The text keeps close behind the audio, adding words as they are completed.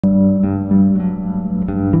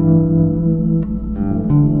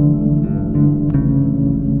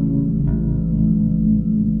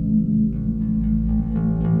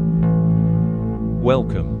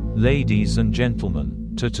Ladies and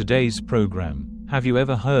gentlemen, to today's program. Have you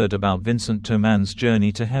ever heard about Vincent Thoman's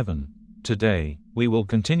journey to heaven? Today, we will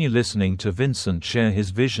continue listening to Vincent share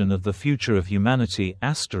his vision of the future of humanity *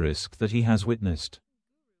 that he has witnessed.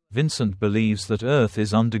 Vincent believes that Earth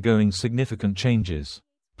is undergoing significant changes,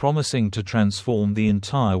 promising to transform the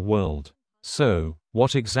entire world. So,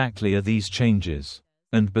 what exactly are these changes?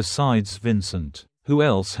 And besides Vincent, who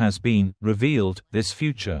else has been revealed this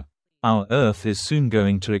future? Our Earth is soon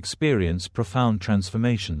going to experience profound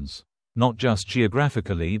transformations, not just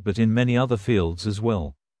geographically but in many other fields as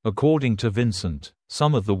well. According to Vincent,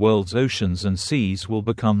 some of the world's oceans and seas will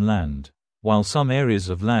become land, while some areas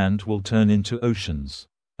of land will turn into oceans.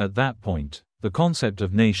 At that point, the concept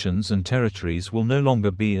of nations and territories will no longer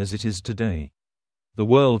be as it is today. The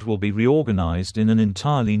world will be reorganized in an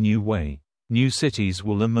entirely new way. New cities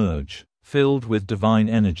will emerge, filled with divine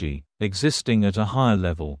energy, existing at a higher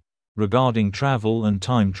level. Regarding travel and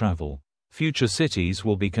time travel, future cities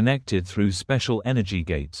will be connected through special energy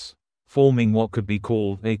gates, forming what could be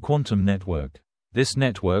called a quantum network. This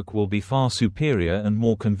network will be far superior and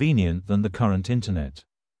more convenient than the current internet.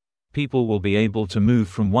 People will be able to move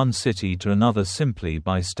from one city to another simply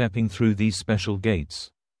by stepping through these special gates.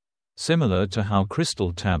 Similar to how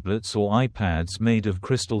crystal tablets or iPads made of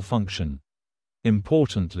crystal function.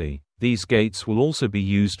 Importantly, these gates will also be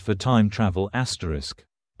used for time travel *.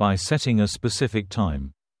 By setting a specific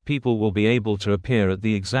time, people will be able to appear at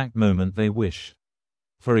the exact moment they wish.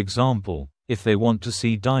 For example, if they want to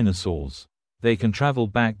see dinosaurs, they can travel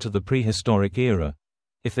back to the prehistoric era.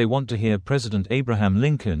 If they want to hear President Abraham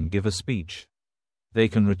Lincoln give a speech, they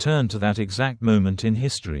can return to that exact moment in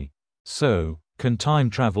history. So, can time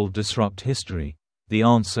travel disrupt history? The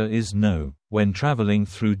answer is no. When traveling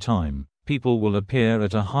through time, people will appear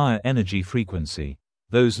at a higher energy frequency.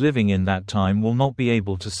 Those living in that time will not be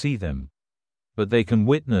able to see them, but they can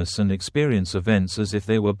witness and experience events as if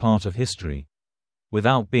they were part of history,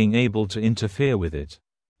 without being able to interfere with it.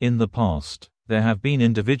 In the past, there have been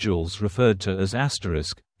individuals referred to as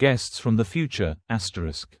guests from the future,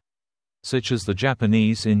 such as the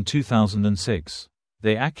Japanese in 2006.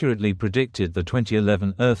 They accurately predicted the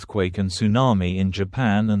 2011 earthquake and tsunami in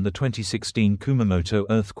Japan and the 2016 Kumamoto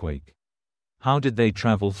earthquake. How did they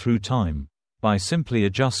travel through time? By simply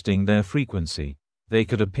adjusting their frequency, they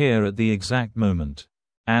could appear at the exact moment.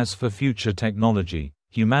 As for future technology,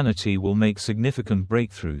 humanity will make significant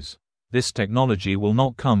breakthroughs. This technology will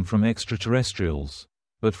not come from extraterrestrials,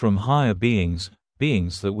 but from higher beings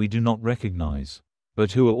that we do not recognize,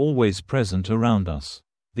 but who are always present around us.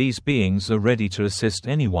 These beings are ready to assist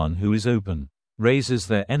anyone who is open, raises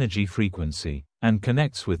their energy frequency, and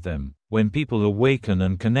connects with them. When people awaken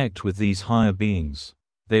and connect with these higher beings,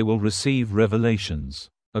 they will receive revelations.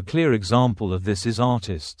 A clear example of this is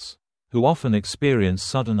artists, who often experience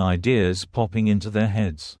sudden ideas popping into their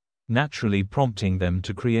heads, naturally prompting them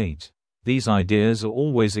to create. These ideas are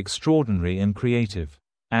always extraordinary and creative,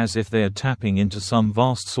 as if they are tapping into some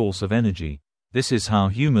vast source of energy. This is how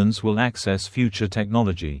humans will access future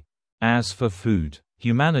technology. As for food,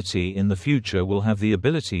 humanity in the future will have the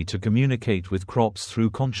ability to communicate with crops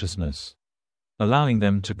through consciousness, allowing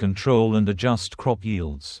them to control and adjust crop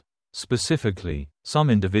yields. Specifically, some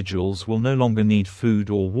individuals will no longer need food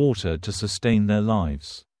or water to sustain their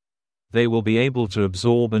lives. They will be able to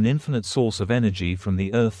absorb an infinite source of energy from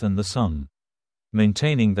the earth and the sun,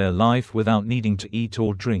 maintaining their life without needing to eat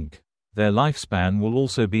or drink. Their lifespan will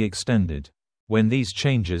also be extended. When these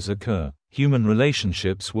changes occur, human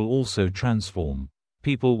relationships will also transform.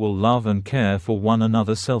 People will love and care for one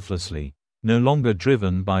another selflessly, no longer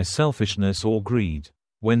driven by selfishness or greed.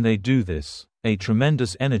 When they do this, a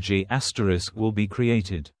tremendous energy * will be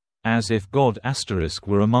created, as if God *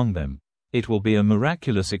 were among them. It will be a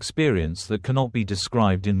miraculous experience that cannot be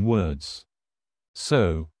described in words.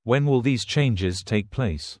 So, when will these changes take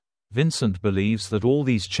place? Vincent believes that all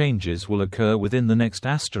these changes will occur within the next *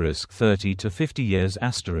 30 to 50 years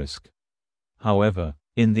 *. However,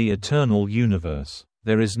 in the eternal universe,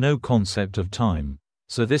 there is no concept of time,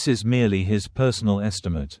 so this is merely his personal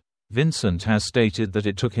estimate. Vincent has stated that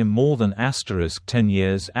it took him more than * 10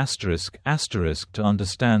 years * to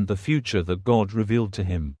understand the future that God revealed to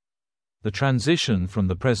him. The transition from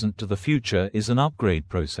the present to the future is an upgrade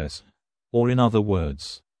process, or in other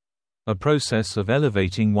words, a process of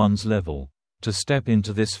elevating one's level. To step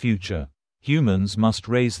into this future, humans must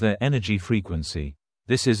raise their energy frequency.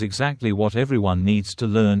 This is exactly what everyone needs to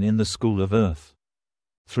learn in the School of Earth.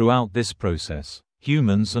 Throughout this process,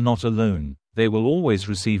 humans are not alone. They will always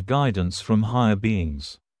receive guidance from higher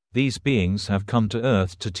beings. These beings have come to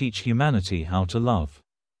Earth to teach humanity how to love,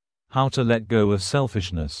 how to let go of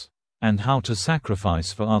selfishness, and how to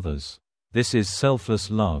sacrifice for others. This is selfless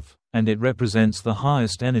love, and it represents the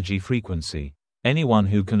highest energy frequency. Anyone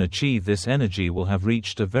who can achieve this energy will have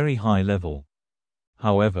reached a very high level.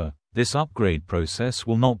 However, this upgrade process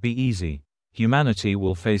will not be easy. Humanity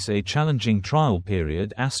will face a challenging trial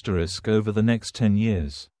period over the next 10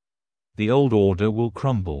 years. The old order will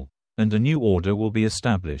crumble, and a new order will be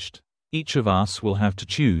established. Each of us will have to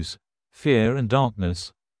choose fear and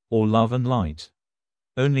darkness, or love and light.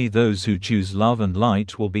 Only those who choose love and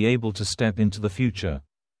light will be able to step into the future.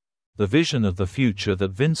 The vision of the future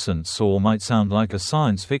that Vincent saw might sound like a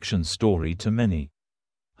science fiction story to many.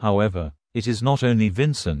 However, it is not only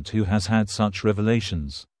Vincent who has had such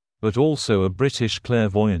revelations, but also a British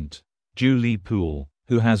clairvoyant, Julie Poole,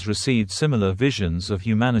 who has received similar visions of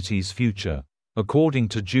humanity's future. According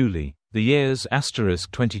to Julie, the years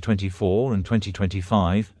 *2024 and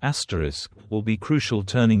 2025 will be crucial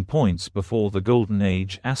turning points before the Golden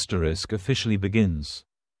Age officially begins.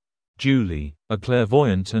 Julie, a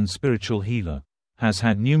clairvoyant and spiritual healer, has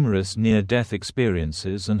had numerous near-death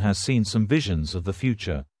experiences and has seen some visions of the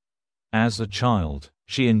future. As a child,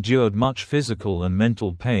 she endured much physical and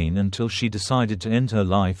mental pain until she decided to end her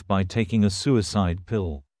life by taking a suicide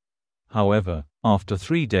pill. However, after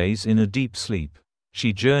 3 days in a deep sleep,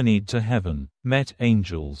 she journeyed to heaven, met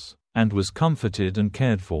angels, and was comforted and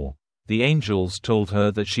cared for. The angels told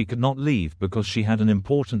her that she could not leave because she had an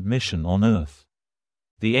important mission on Earth.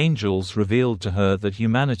 The angels revealed to her that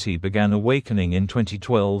humanity began awakening in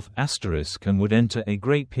 2012 and would enter a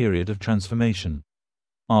great period of transformation.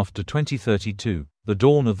 After 2032, the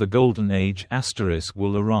dawn of the Golden Age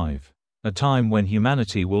will arrive, a time when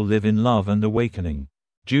humanity will live in love and awakening.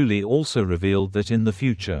 Julie also revealed that in the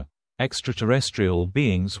future, extraterrestrial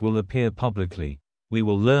beings will appear publicly. We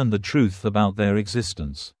will learn the truth about their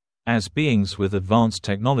existence, as beings with advanced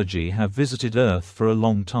technology have visited Earth for a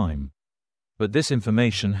long time. But this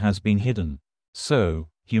information has been hidden. So,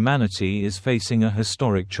 humanity is facing a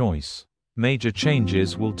historic choice. Major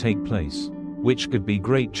changes will take place, which could be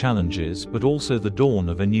great challenges but also the dawn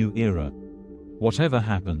of a new era. Whatever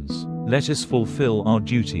happens, let us fulfill our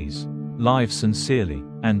duties, live sincerely,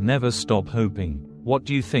 and never stop hoping. What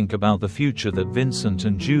do you think about the future that Vincent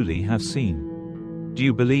and Julie have seen? Do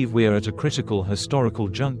you believe we are at a critical historical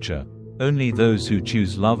juncture? Only those who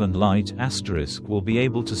choose love and light will be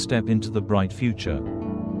able to step into the bright future.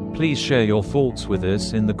 Please share your thoughts with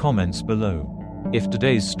us in the comments below. If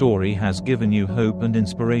today's story has given you hope and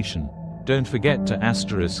inspiration, don't forget to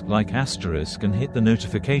like and hit the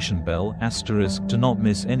notification bell to not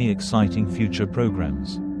miss any exciting future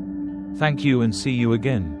programs. Thank you and see you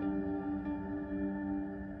again.